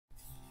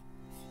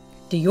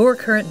Do your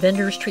current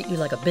vendors treat you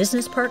like a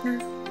business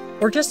partner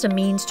or just a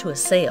means to a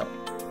sale?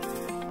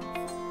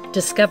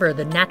 Discover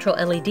the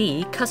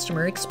NaturaLED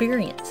customer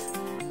experience.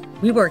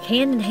 We work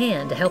hand in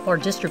hand to help our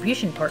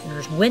distribution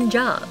partners win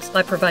jobs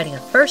by providing a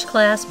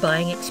first-class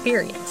buying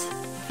experience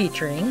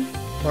featuring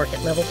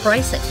market-level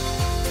pricing,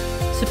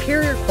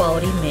 superior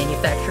quality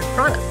manufactured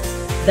products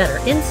that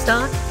are in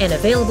stock and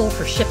available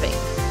for shipping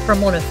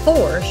from one of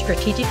 4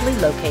 strategically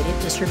located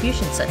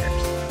distribution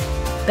centers.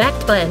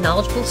 Backed by a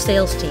knowledgeable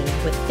sales team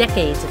with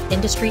decades of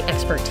industry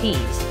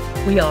expertise,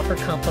 we offer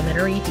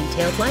complimentary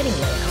detailed lighting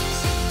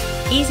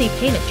layouts, easy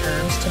payment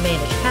terms to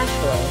manage cash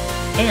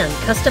flow, and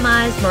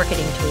customized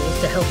marketing tools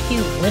to help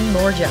you win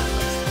more jobs.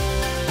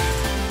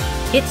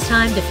 It's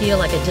time to feel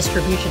like a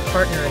distribution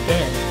partner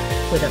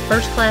again with a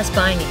first-class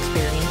buying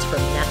experience from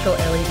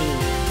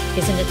NaturaLED.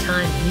 Isn't it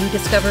time you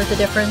discovered the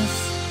difference?